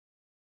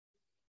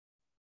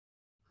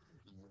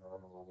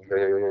Yo,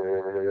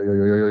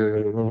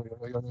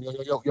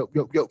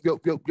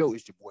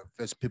 it's your boy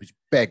Professor Pippins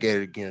back at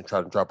it again,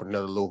 trying to drop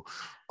another little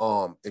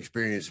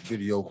experience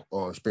video,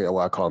 experience,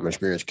 well, I call them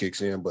experience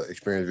kicks in, but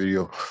experience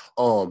video.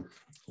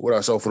 What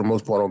I saw for the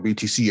most part on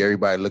BTC,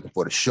 everybody looking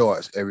for the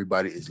shorts.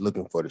 Everybody is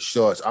looking for the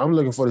shorts. I'm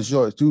looking for the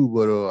shorts too,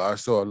 but I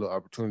saw a little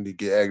opportunity to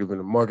get active in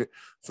the market.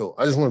 So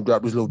I just want to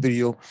drop this little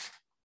video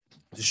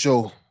to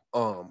show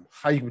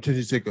how you can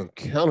potentially take a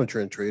counter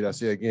trend trade. I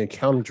say again,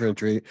 counter trend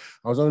trade.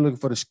 I was only looking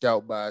for the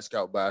scalp buys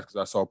because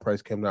I saw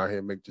price come down here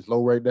and make this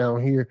low right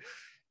down here.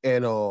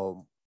 And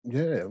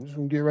yeah, I'm just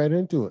gonna get right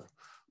into it.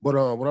 But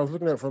what I was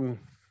looking at from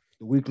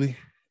the weekly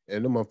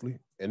and the monthly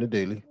and the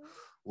daily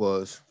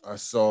was I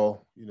saw,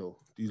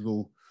 these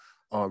little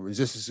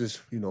resistances,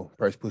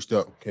 price pushed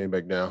up, came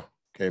back down,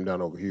 came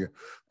down over here,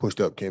 pushed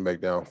up, came back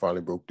down,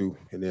 finally broke through,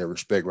 and then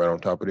respect right on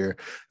top of there.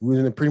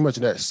 We was pretty much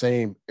in that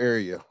same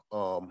area.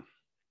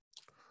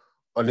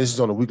 And this is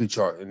on the weekly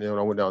chart. And then when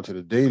I went down to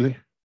the daily,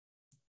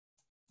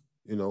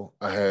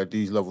 I had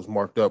these levels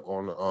marked up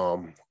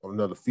on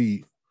another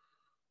feed.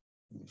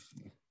 Let me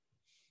see.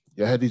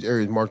 Yeah, I had these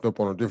areas marked up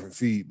on a different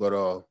feed, but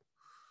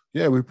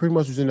yeah, we pretty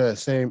much was in that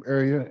same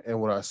area. And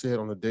what I said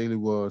on the daily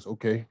was,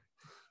 okay,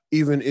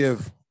 even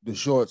if the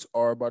shorts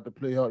are about to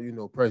play out,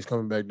 price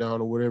coming back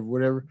down or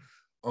whatever,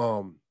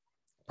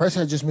 price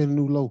had just made a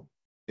new low.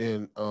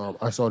 And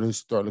I saw this,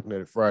 start looking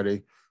at it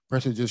Friday.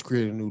 Price had just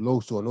created a new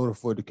low. So in order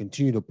for it to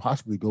continue to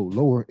possibly go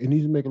lower, it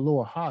needs to make a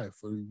lower high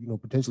for,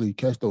 potentially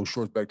catch those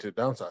shorts back to the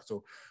downside.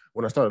 So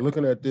when I started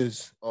looking at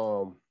this,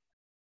 and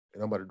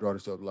I'm about to draw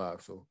this up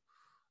live, so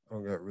I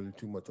don't got really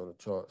too much on the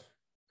charts.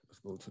 Let's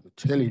go to the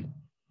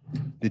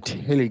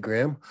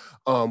Telegram.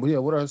 But yeah,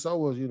 what I saw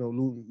was,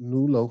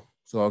 new low.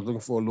 So I was looking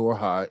for a lower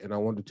high, and I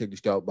wanted to take the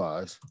scalp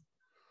buys.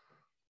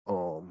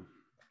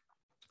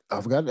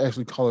 I forgot to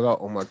actually call it out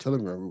on my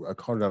Telegram group. I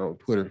called it out on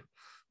Twitter.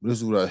 But this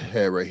is what I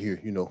had right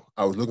here.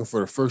 I was looking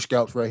for the first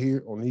scalps right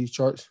here on these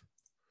charts.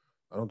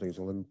 I don't think it's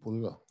gonna let me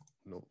pull it up.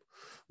 Nope.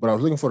 But I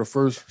was looking for the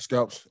first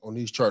scalps on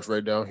these charts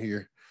right down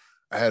here.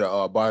 I had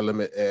a buy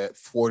limit at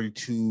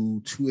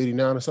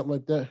 42,289 or something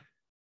like that.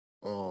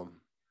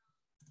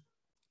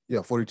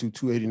 Yeah,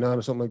 42,289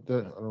 or something like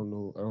that. I don't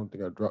know. I don't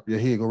think I dropped. Yeah,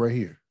 here you go right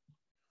here.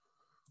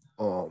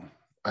 I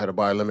had a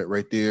buy limit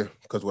right there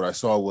because what I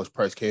saw was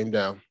price came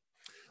down.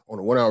 On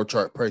the 1 hour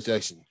chart, price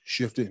action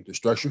shifted the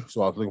structure.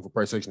 So I was looking for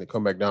price action to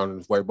come back down in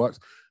this white box.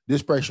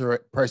 This price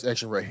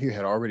action right here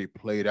had already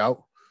played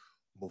out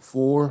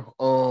before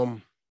I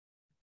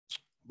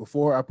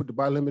put the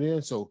buy limit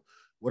in. So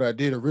what I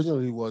did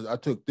originally was I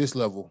took this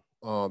level,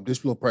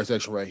 this little price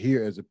action right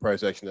here as a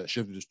price action that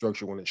shifted the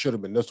structure when it should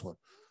have been this one.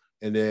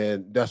 And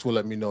then that's what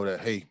let me know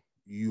that, hey,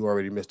 you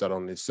already missed out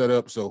on this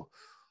setup. So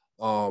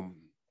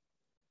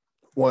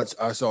once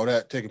I saw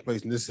that taking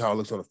place, and this is how it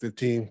looks on the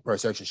 15,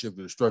 price action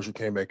shifted the structure,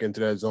 came back into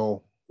that zone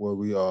where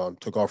we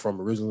took off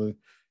from originally,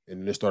 and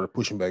then it started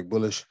pushing back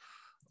bullish.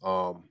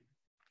 I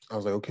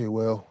was like, okay,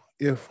 well,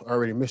 if I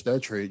already missed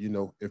that trade,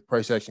 if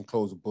price action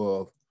closed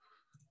above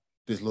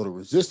this little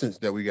resistance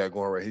that we got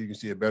going right here, you can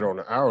see it better on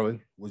the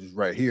hourly, which is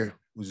right here,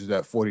 which is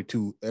at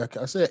 42.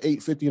 I said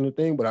 850 in the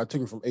thing, but I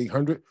took it from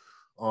 800,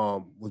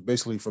 was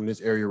basically from this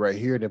area right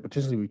here. Then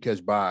potentially we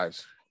catch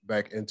buys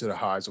back into the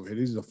highs over here.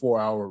 This is a 4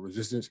 hour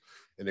resistance,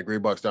 and the gray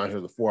box down here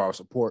is the 4 hour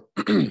support.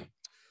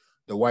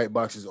 The white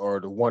boxes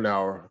are the 1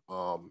 hour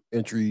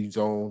entry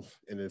zones,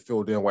 and then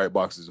filled in white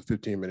boxes a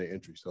 15-minute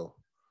entry. So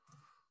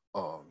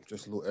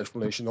just a little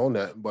explanation on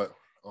that. But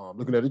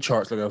looking at the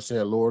charts, like I was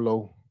saying, lower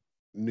low,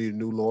 need a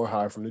new lower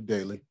high from the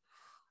daily.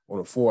 On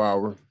a 4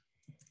 hour,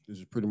 this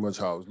is pretty much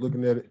how I was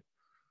looking at it.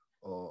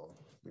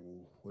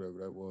 Whatever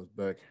that was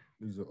back.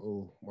 These are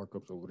old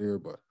markups over there,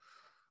 but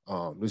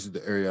this is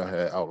the area I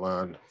had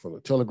outlined from the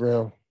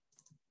Telegram.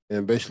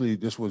 And basically,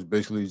 this was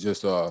basically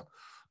just the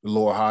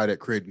lower high that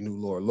created the new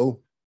lower low.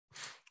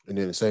 And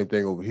then the same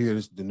thing over here,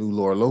 this is the new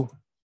lower low.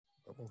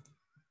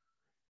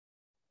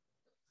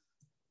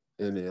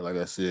 And then, like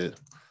I said,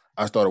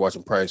 I started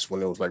watching price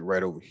when it was like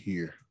right over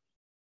here.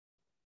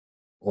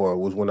 Or it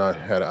was when I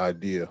had an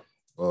idea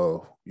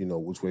of,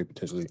 which way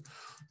potentially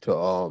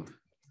to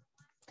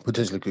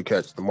potentially could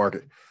catch the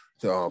market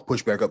to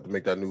push back up to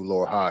make that new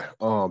lower high.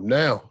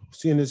 Now,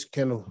 seeing this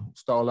candle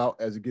stall out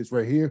as it gets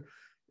right here,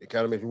 it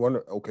kind of makes me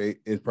wonder, okay,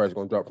 is price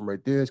going to drop from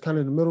right there? It's kind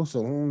of in the middle,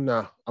 so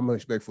nah, I'm going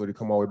to expect for it to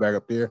come all the way back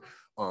up there.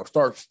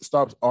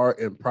 Stops are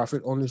in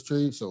profit on this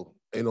trade, so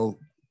ain't no,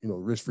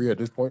 risk-free at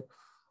this point.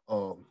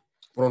 But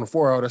on the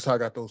 4 hour, that's how I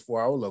got those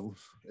 4 hour levels.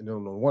 And then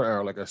on the 1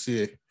 hour, like I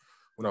said,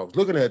 when I was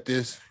looking at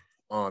this,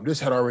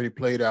 this had already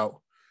played out,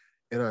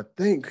 and I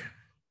think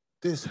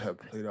this had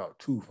played out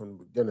too from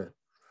the beginning.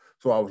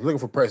 So I was looking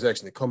for price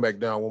action to come back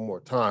down one more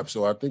time.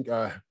 So I think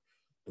the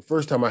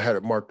first time I had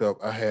it marked up,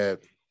 I had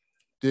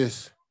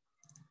this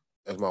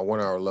as my 1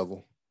 hour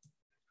level.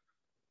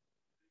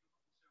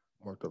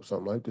 Marked up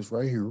something like this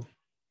right here.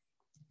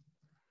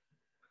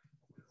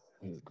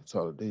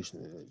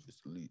 Consolidation and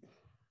just delete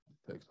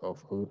text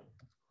off of it.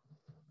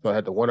 So I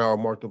had the 1 hour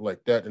marked up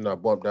like that, and I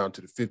bumped down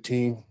to the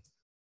 15.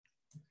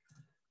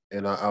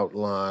 And I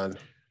outlined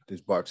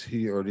this box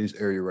here or this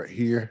area right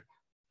here.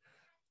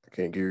 I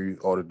can't give you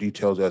all the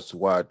details as to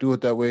why I do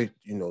it that way.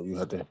 You know, you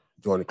have to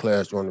join the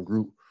class, join the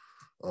group.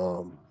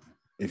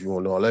 If you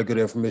want to know all that good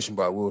information,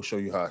 but I will show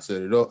you how I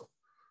set it up.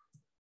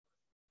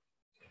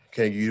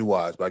 Can't give you the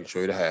whys, but I can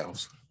show you the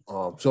hows.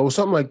 So it was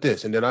something like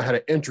this. And then I had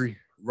an entry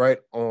right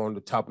on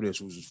the top of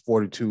this, which was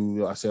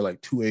 42, I said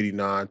like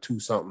 289, 2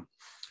 something.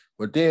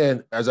 But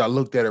then as I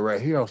looked at it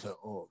right here, I was like,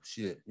 oh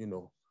shit, you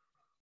know,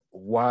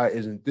 why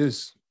isn't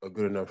this a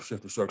good enough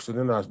shift to structure? So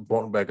then I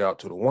bumped back out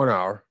to the 1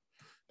 hour.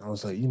 I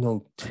was like, you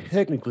know,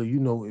 technically, you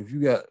know, if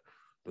you got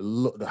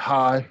the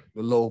high,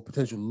 the low,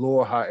 potential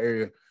lower high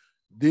area,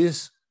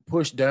 this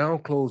push down,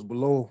 close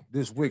below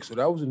this wick. So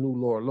that was a new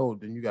lower low.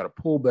 Then you got to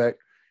pull back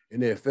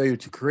and then failure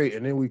to create.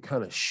 And then we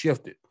kind of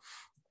shifted.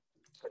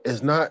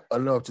 It's not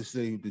enough to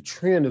say the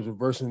trend is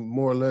reversing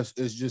more or less.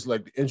 It's just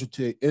like the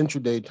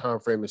intraday time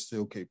frame is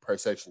still okay,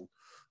 price action.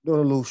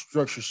 Doing a little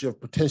structure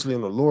shift potentially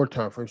on the lower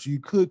time frame. So you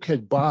could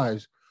catch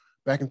buys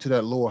back into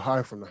that lower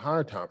high from the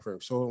higher time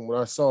frame. So when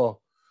I saw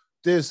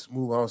this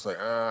move, I was like,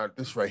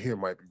 this right here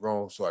might be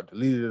wrong. So I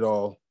deleted it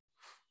all.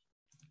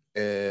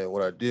 And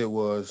what I did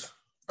was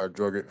I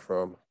drug it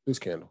from this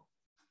candle.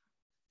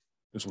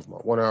 This was my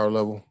 1 hour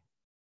level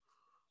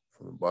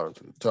from the bottom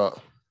to the top.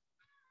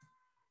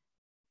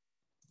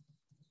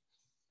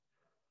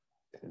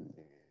 And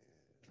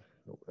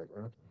no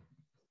background.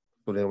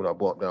 So then when I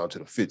bumped down to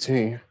the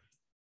 15, I'm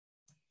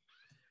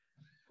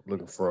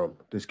looking from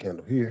this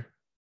candle here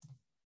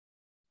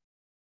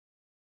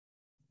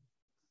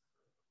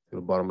to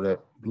the bottom of that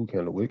blue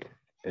candle wick.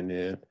 And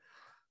then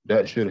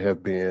that should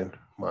have been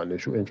my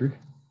initial entry.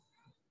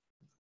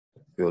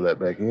 Fill that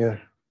back in.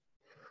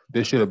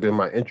 This should have been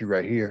my entry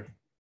right here.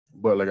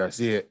 But like I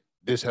said,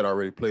 this had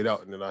already played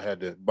out, and then I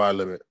had the buy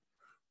limit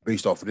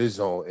based off of this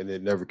zone, and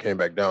it never came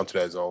back down to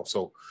that zone.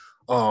 So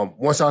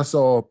once I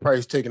saw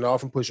price taking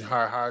off and pushing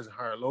higher highs and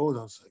higher lows,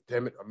 I was like,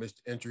 damn it, I missed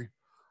the entry.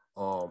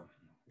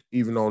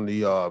 Even on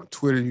the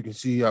Twitter, you can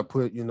see I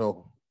put, you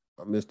know,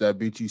 I missed that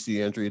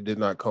BTC entry. It did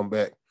not come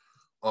back.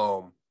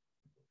 What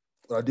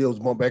I did was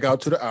bump back out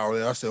to the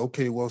hourly. I said,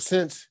 okay, well,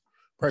 since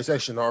price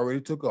action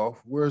already took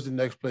off, where's the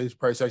next place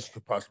price action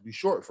could possibly be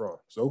short from?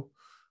 So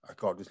I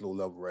caught this little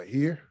level right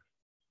here.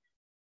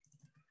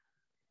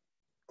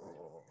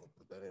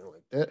 Put that in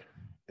like that.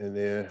 And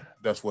then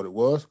that's what it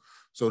was.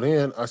 So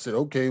then I said,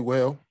 okay,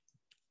 well,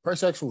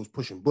 price action was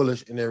pushing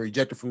bullish and then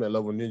rejected from that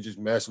level and then just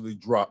massively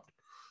dropped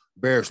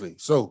bearishly.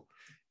 So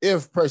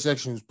if price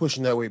action was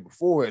pushing that way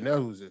before and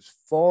that was as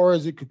far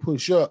as it could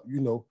push up,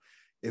 you know,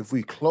 if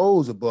we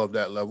close above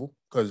that level,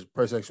 because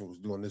price action was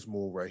doing this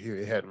move right here,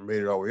 it hadn't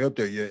made it all the way up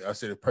there yet. I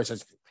said if price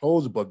action could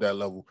close above that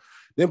level,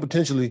 then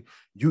potentially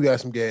you got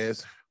some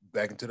gas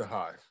back into the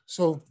high.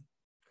 So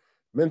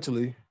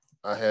mentally,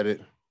 I had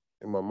it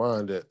in my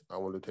mind that I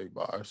wanted to take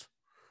buys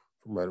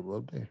from right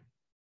above there.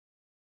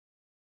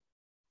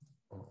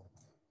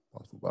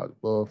 Possible buys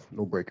above,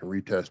 no break and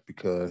retest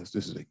because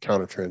this is a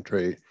counter trend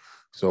trade.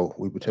 So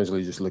we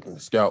potentially just looking to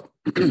scalp.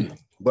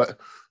 But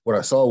what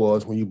I saw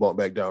was when you bump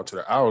back down to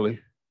the hourly,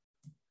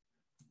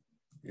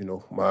 you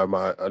know,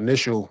 my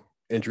initial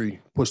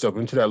entry pushed up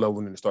into that level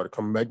and then it started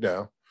coming back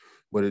down,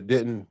 but it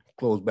didn't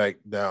close back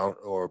down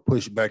or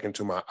push back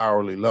into my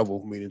hourly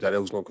level, meaning that it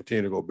was going to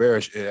continue to go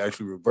bearish. It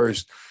actually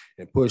reversed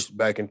and pushed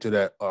back into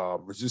that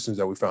resistance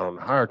that we found on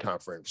the higher time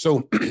frame.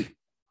 So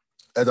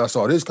as I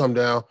saw this come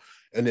down,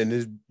 and then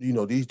this, you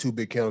know, these two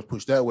big candles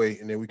pushed that way,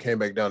 and then we came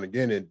back down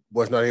again and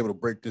was not able to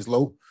break this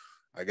low.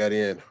 I got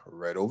in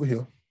right over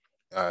here.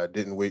 I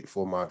didn't wait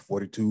for my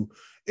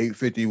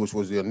 42,850, which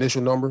was the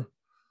initial number.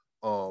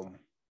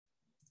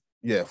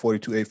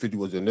 42,850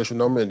 was the initial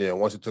number, and then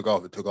once it took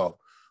off,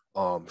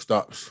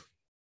 stops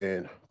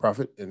and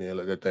profit, and then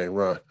let that thing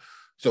run.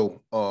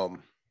 So for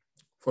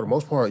the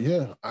most part,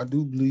 yeah, I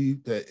do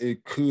believe that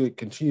it could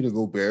continue to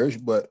go bearish,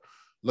 but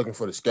looking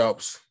for the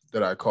scalps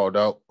that I called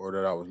out or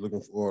that I was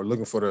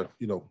looking for the,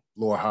 you know,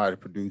 lower high to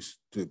produce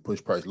to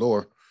push price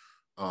lower.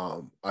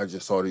 I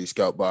just saw these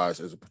scalp buys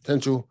as a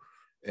potential,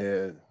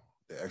 and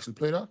they actually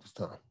played out this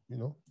time, you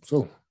know.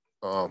 So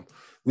we're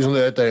gonna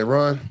let that thing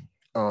run.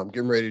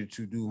 Getting ready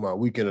to do my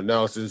weekend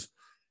analysis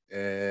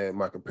and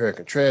my compare and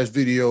contrast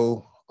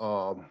video.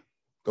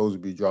 Those will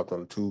be dropped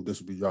on the tube. This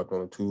will be dropped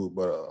on the tube,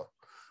 but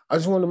I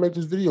just wanted to make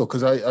this video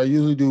because I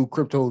usually do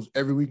cryptos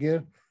every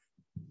weekend.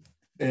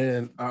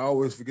 And I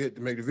always forget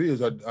to make the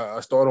videos.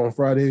 I start on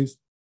Fridays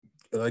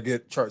and I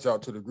get charts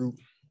out to the group,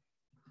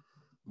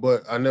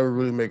 but I never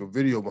really make a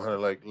video behind it.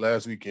 Like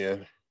last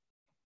weekend,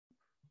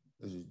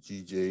 this is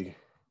GJ.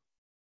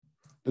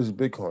 This is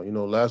Bitcoin. You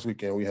know, last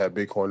weekend we had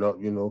Bitcoin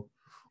up, you know,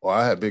 or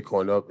I had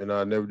Bitcoin up and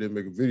I never did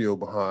make a video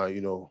behind,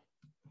 you know,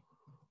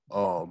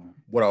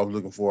 what I was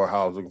looking for,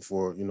 how I was looking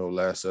for, you know,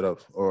 last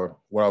setups, or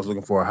what I was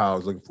looking for, how I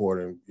was looking for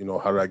it, and, you know,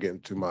 how did I get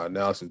into my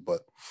analysis. But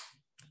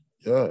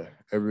yeah,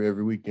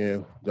 every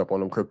weekend, jump on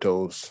them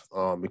cryptos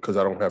because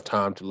I don't have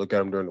time to look at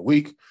them during the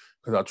week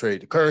because I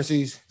trade the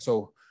currencies.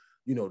 So,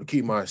 you know, to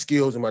keep my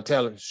skills and my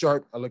talent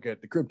sharp, I look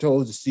at the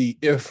cryptos to see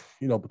if,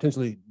 you know,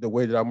 potentially the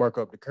way that I mark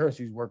up the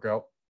currencies work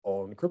out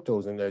on the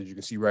cryptos. And as you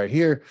can see right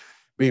here,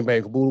 bing,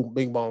 bang, kaboom,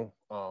 bing, bong.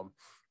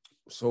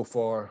 So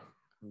far,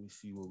 let me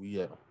see where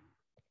we at.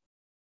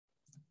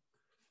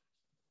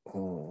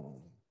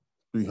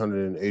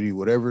 380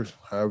 whatever,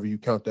 however you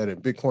count that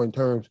in Bitcoin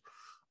terms.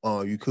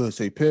 You could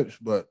say pips,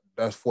 but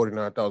that's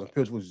 49,000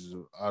 pips, which is,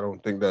 I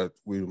don't think that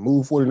we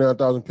move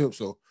 49,000 pips.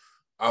 So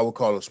I would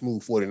call it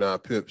smooth 49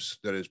 pips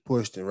that is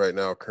pushed, and right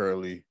now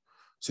currently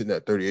sitting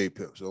at 38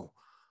 pips. So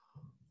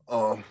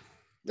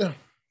yeah,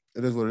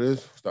 it is what it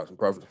is. Stocks and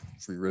profits,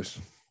 free risk,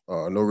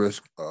 no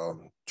risk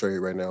trade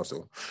right now.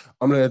 So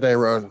I'm gonna let that thing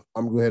run.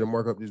 I'm gonna go ahead and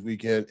mark up this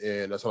weekend,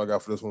 and that's all I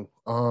got for this one.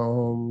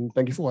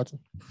 Thank you for watching.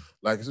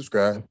 Like and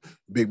subscribe.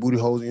 Big booty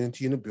holes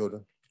ENT in the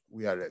building.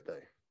 We out of that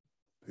thing.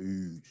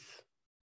 Peace.